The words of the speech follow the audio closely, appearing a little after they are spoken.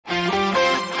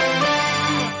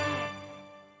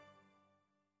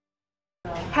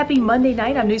Happy Monday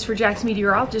night. I'm News4JAX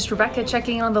meteorologist Rebecca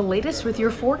checking in on the latest with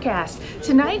your forecast.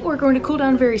 Tonight we're going to cool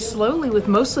down very slowly with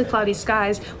mostly cloudy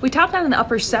skies. We topped out in the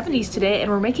upper 70s today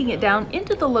and we're making it down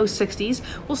into the low 60s.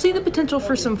 We'll see the potential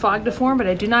for some fog to form, but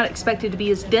I do not expect it to be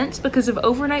as dense because of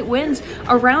overnight winds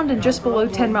around and just below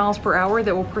 10 miles per hour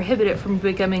that will prohibit it from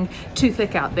becoming too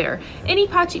thick out there. Any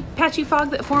patchy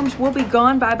fog that forms will be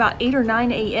gone by about 8 or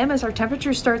 9 a.m. as our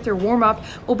temperatures start their warm up.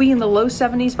 We'll be in the low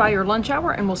 70s by your lunch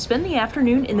hour and we'll spend the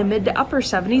afternoon in the mid to upper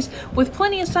 70s with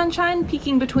plenty of sunshine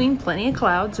peeking between plenty of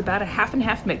clouds, about a half and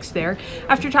half mix there.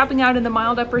 After topping out in the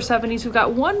mild upper 70s, we've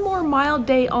got one more mild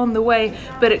day on the way,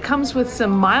 but it comes with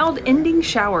some mild ending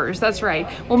showers. That's right.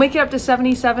 We'll make it up to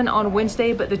 77 on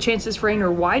Wednesday, but the chances for rain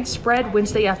are widespread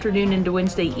Wednesday afternoon into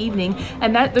Wednesday evening,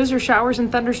 and those are showers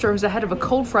and thunderstorms ahead of a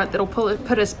cold front that'll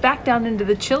put us back down into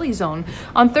the chilly zone.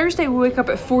 On Thursday, we wake up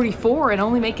at 44 and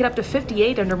only make it up to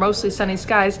 58 under mostly sunny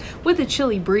skies with a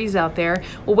chilly breeze out there.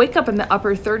 We'll wake up in the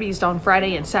upper 30s on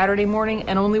Friday and Saturday morning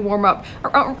and only warm up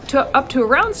to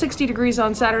around 60 degrees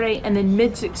on Saturday and then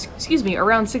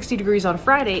around 60 degrees on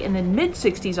Friday and then mid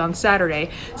 60s on Saturday.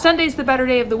 Sunday's the better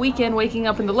day of the weekend, waking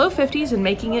up in the low 50s and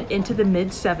making it into the mid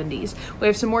 70s. We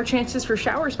have some more chances for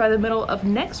showers by the middle of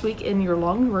next week in your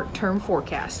long-term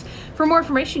forecast. For more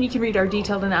information, you can read our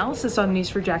detailed analysis on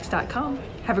news4jax.com.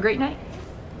 Have a great night.